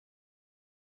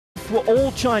were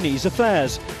all Chinese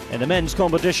affairs. In the men's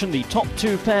competition, the top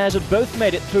two pairs had both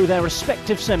made it through their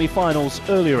respective semi-finals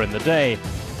earlier in the day.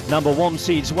 Number 1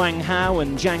 seeds Wang Hao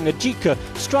and Jike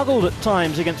struggled at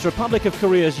times against Republic of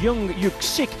Korea's Jeoung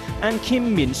Sik and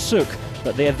Kim Min-suk,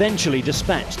 but they eventually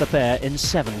dispatched the pair in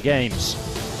 7 games.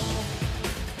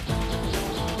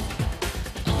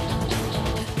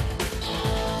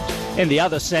 In the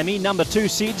other semi, number 2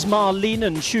 seeds Ma Lin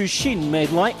and Xu Xin made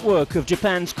light work of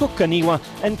Japan's Kukaniwa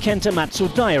and Kenta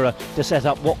Matsudaira to set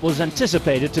up what was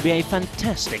anticipated to be a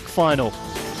fantastic final.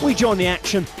 We join the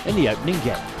action in the opening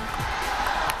game.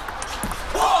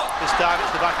 This time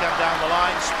it's the backhand down the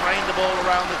line, spraying the ball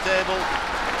around the table.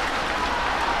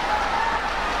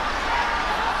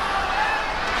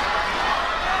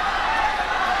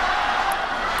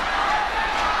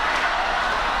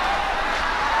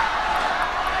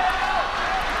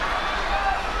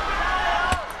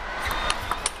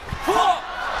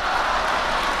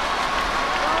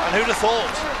 And who'd have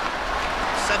thought?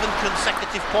 7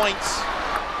 consecutive points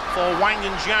for Wang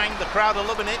and Zhang. The crowd are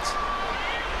loving it.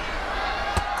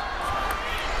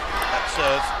 That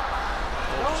serve.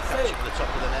 Ball just catching the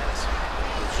top of the net.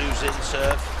 Zhu's in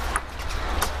serve.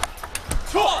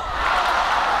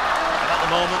 And at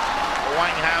the moment,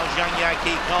 Wang Hao, Zhang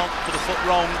Yaqi can't put a foot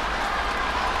wrong.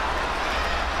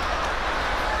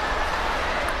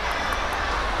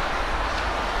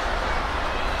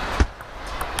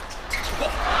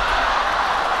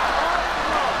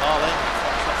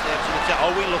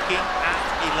 Are we looking at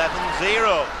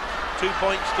 11-0? 2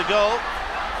 points to go.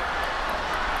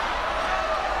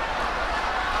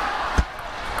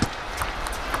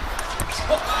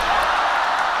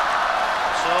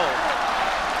 So,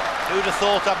 who'd have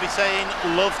thought I'd be saying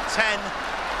love 10,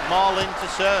 Marlin to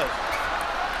serve.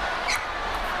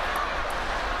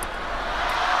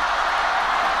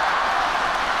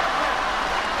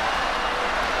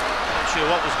 Sure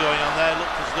what was going on there.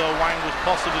 Looked as though Wang was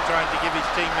possibly trying to give his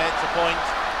teammates a point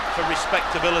for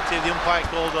respectability. The umpire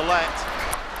called a let.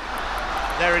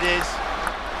 There it is.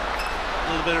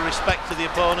 A little bit of respect to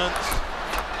the opponents.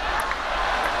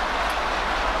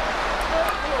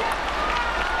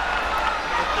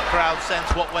 Let the crowd sense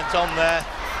what went on there.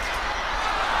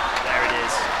 There it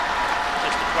is.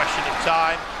 Just a question of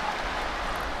time.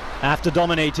 After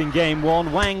dominating game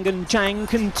 1, Wang and Zhang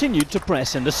continued to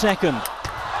press in the second.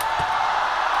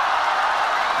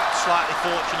 Slightly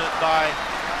fortunate by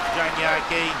Jeoung.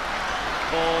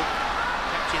 Ball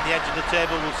catching the edge of the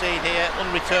table. We'll see it here.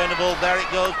 Unreturnable. There it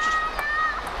goes.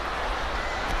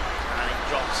 And it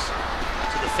drops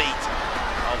to the feet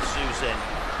of Susan.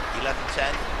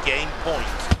 11-10. Game point.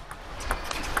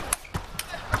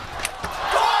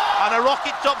 And a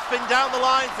rocket topspin down the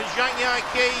line for Jeoung.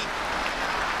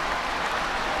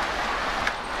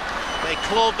 They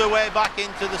clawed their way back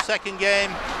into the second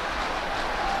game.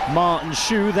 Ma and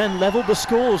Xu then levelled the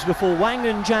scores before Wang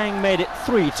and Zhang made it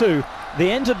 3-2.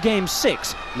 They entered game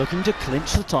 6 looking to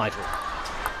clinch the title.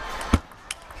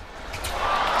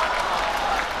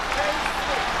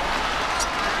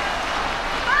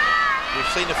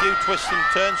 We've seen a few twists and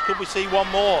turns. Could we see one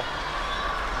more?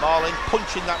 Marlin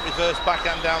punching that reverse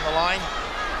backhand down the line.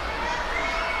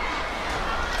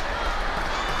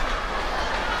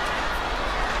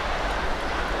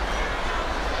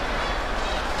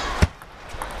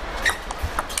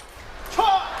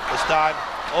 Time,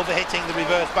 overhitting the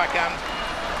reverse backhand.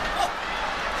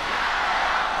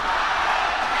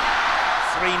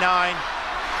 3-9.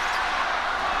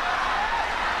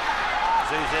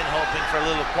 Zhu's in, hoping for a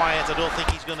little quiet. I don't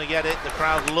think he's going to get it. The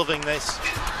crowd loving this.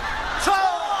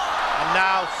 And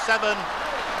now 7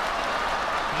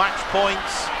 match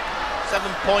points. 7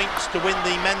 points to win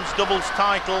the men's doubles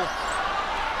title.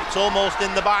 It's almost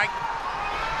in the bag.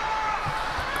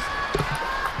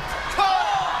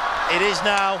 It is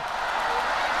now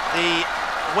the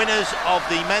winners of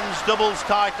the men's doubles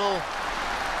title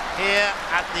here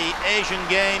at the Asian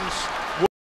Games